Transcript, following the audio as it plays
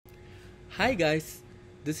Hi guys,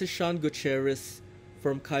 this is Sean Gutierrez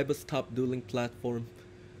from Kaiba's top dueling platform.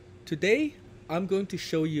 Today, I'm going to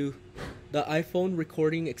show you the iPhone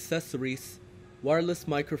recording accessories, wireless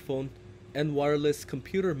microphone, and wireless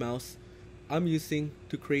computer mouse I'm using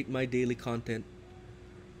to create my daily content.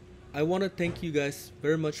 I want to thank you guys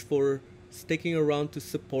very much for sticking around to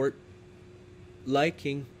support,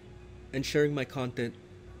 liking, and sharing my content.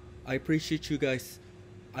 I appreciate you guys.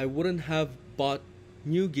 I wouldn't have bought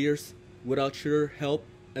new gears without your help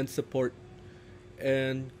and support.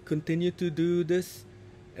 And continue to do this,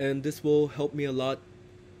 and this will help me a lot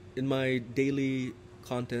in my daily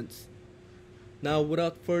contents. Now,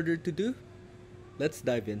 without further ado, let's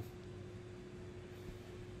dive in.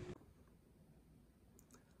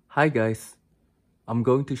 Hi guys, I'm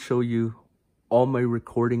going to show you all my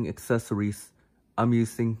recording accessories I'm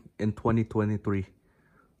using in 2023.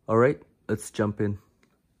 Alright, let's jump in.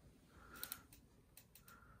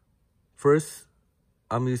 First,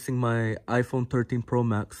 I'm using my iPhone 13 Pro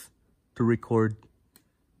Max to record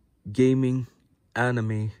gaming,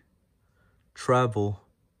 anime, travel,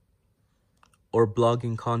 or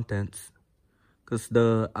blogging contents, because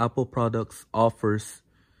the Apple products offers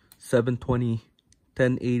 720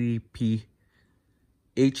 1080p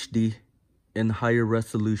HD and higher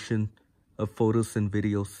resolution of photos and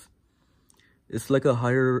videos. It's like a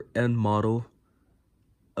higher end model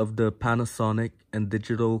of the Panasonic and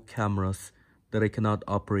digital cameras that I cannot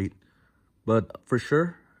operate. But for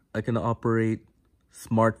sure, I can operate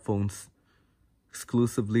smartphones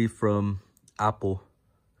exclusively from Apple.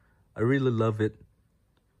 I really love it.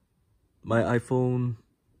 My iPhone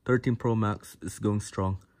 13 Pro Max is going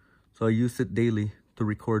strong, so I use it daily to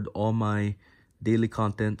record all my daily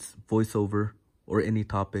contents, voiceover, or any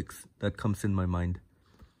topics that comes in my mind.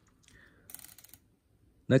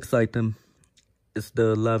 Next item is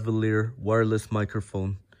the lavalier wireless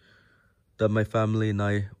microphone that my family and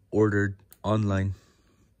I ordered online.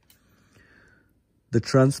 The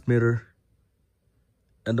transmitter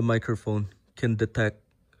and the microphone can detect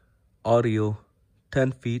audio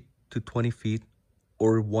 10 feet to 20 feet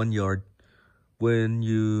or 1 yard when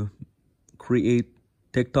you create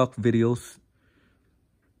TikTok videos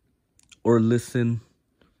or listen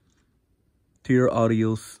to your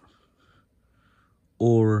audios,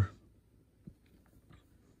 or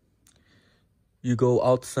you go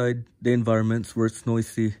outside the environments where it's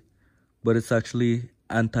noisy, but it's actually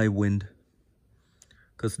anti-wind,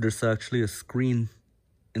 because there's actually a screen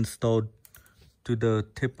installed to the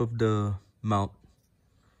tip of the mount.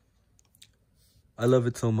 I love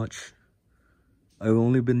it so much. I've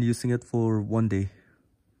only been using it for 1 day.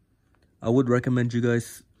 I would recommend you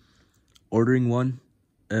guys ordering one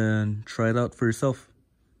and try it out for yourself.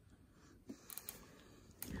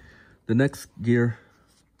 The next gear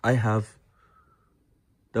I have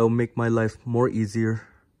that will make my life more easier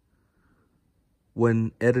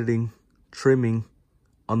when editing, trimming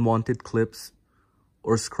unwanted clips,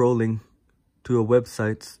 or scrolling to a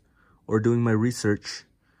website, or doing my research,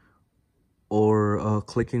 or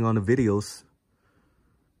clicking on the videos.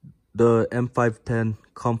 The M510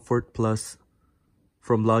 Comfort Plus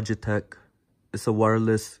from Logitech is a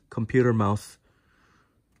wireless computer mouse.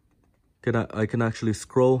 I can actually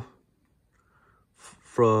scroll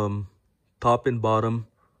from top and bottom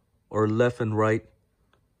or left and right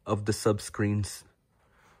of the subscreens.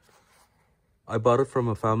 I bought it from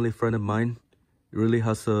a family friend of mine. It really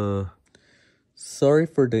has a... Sorry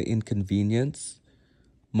for the inconvenience.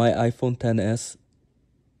 My iPhone XS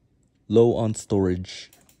low on storage.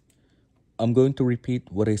 I'm going to repeat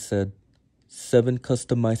what I said. 7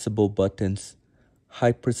 customizable buttons,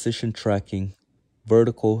 high precision tracking,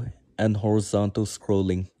 vertical and horizontal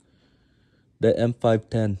scrolling. The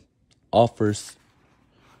M510 offers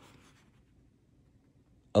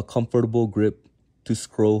a comfortable grip to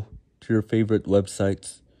scroll to your favorite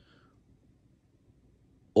websites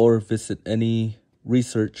or visit any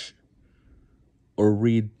research or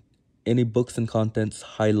read any books and contents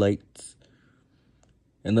highlights.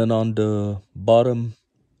 And then on the bottom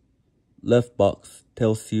left box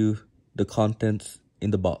tells you the contents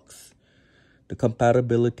in the box. The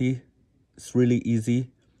compatibility is really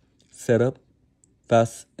easy, setup,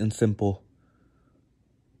 fast and simple.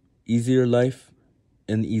 Easier life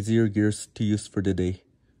and easier gears to use for the day.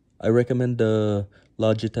 I recommend the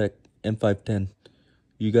Logitech M510.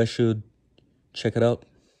 You guys should check it out.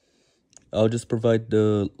 I'll just provide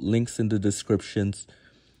the links in the descriptions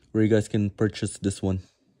where you guys can purchase this one.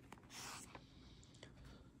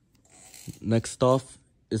 Next off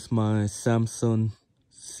is my Samsung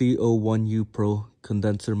CO1U Pro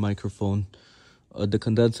condenser microphone. The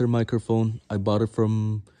condenser microphone, I bought it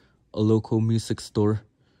from a local music store.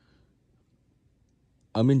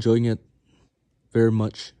 I'm enjoying it very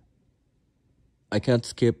much. I can't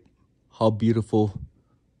skip how beautiful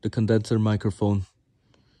the condenser microphone.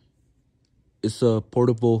 It's a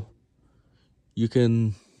portable. You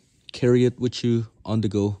can carry it with you on the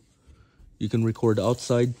go. You can record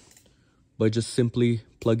outside by just simply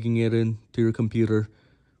plugging it into your computer,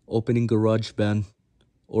 opening GarageBand,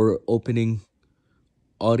 or opening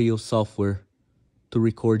audio software to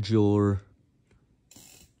record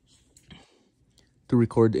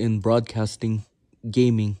in broadcasting,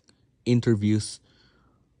 gaming, interviews,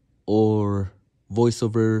 or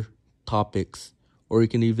voiceover topics, or it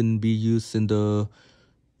can even be used in the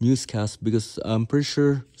newscast, because I'm pretty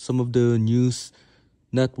sure some of the news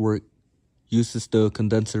network uses the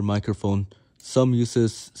condenser microphone. Some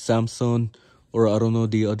uses Samsung, or I don't know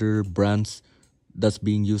the other brands that's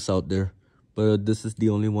being used out there, but this is the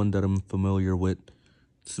only one that I'm familiar with.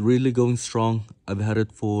 It's really going strong. I've had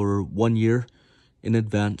it for 1 year in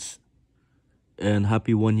advance, and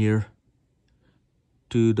happy 1 year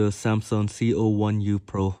to the Samsung CO1U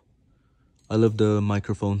Pro. I love the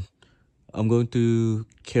microphone. I'm going to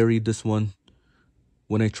carry this one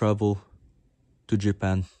when I travel to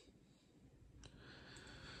Japan.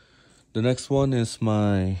 The next one is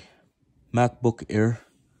my MacBook Air,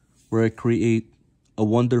 where I create a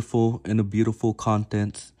wonderful and a beautiful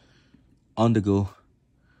content on the go.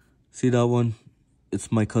 See that one?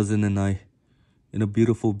 It's my cousin and I in a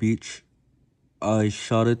beautiful beach. I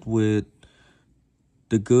shot it with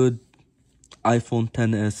the good iPhone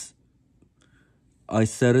XS. I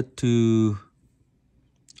set it to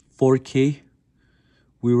 4K.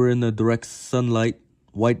 We were in the direct sunlight,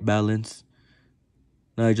 white balance.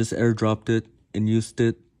 And I just airdropped it and used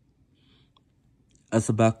it as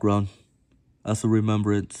a background, as a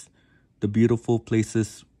remembrance. The beautiful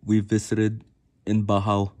places we visited in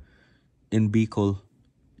Bahau, in Bicol.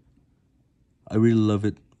 I really love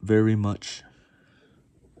it very much.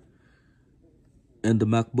 And the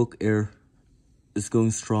MacBook Air is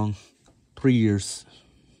going strong. 3 years.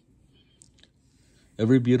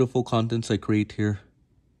 Every beautiful contents I create here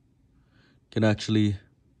can actually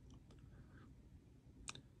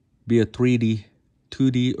be a 3D,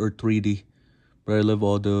 2D, or 3D. But I love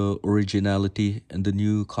all the originality and the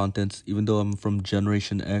new contents. Even though I'm from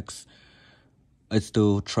Generation X, I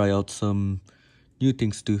still try out some new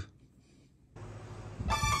things too.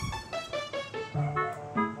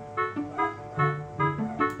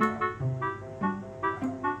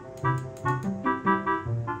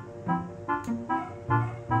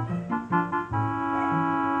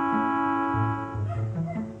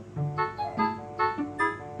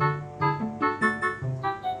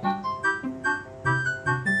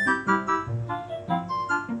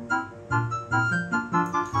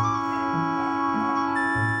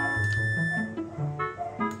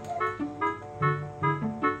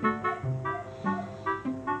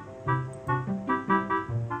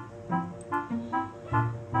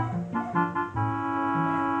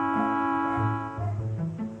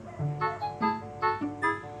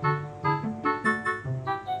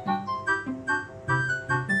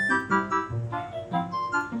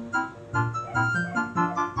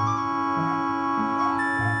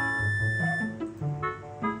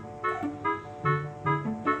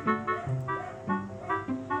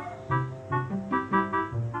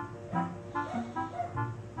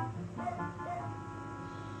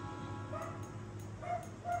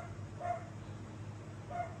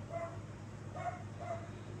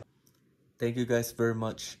 Thank you guys very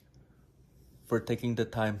much for taking the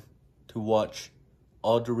time to watch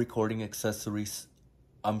all the recording accessories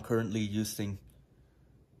I'm currently using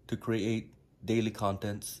to create daily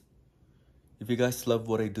contents. If you guys love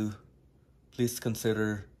what I do, please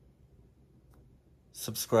consider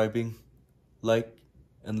subscribing, like,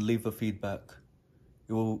 and leave a feedback.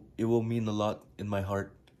 It will mean a lot in my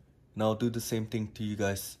heart, and I'll do the same thing to you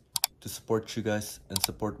guys to support you guys and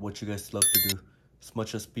support what you guys love to do. As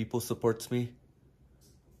much as people supports me,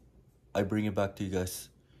 I bring it back to you guys.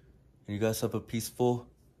 And you guys have a peaceful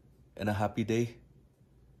and a happy day.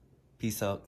 Peace out.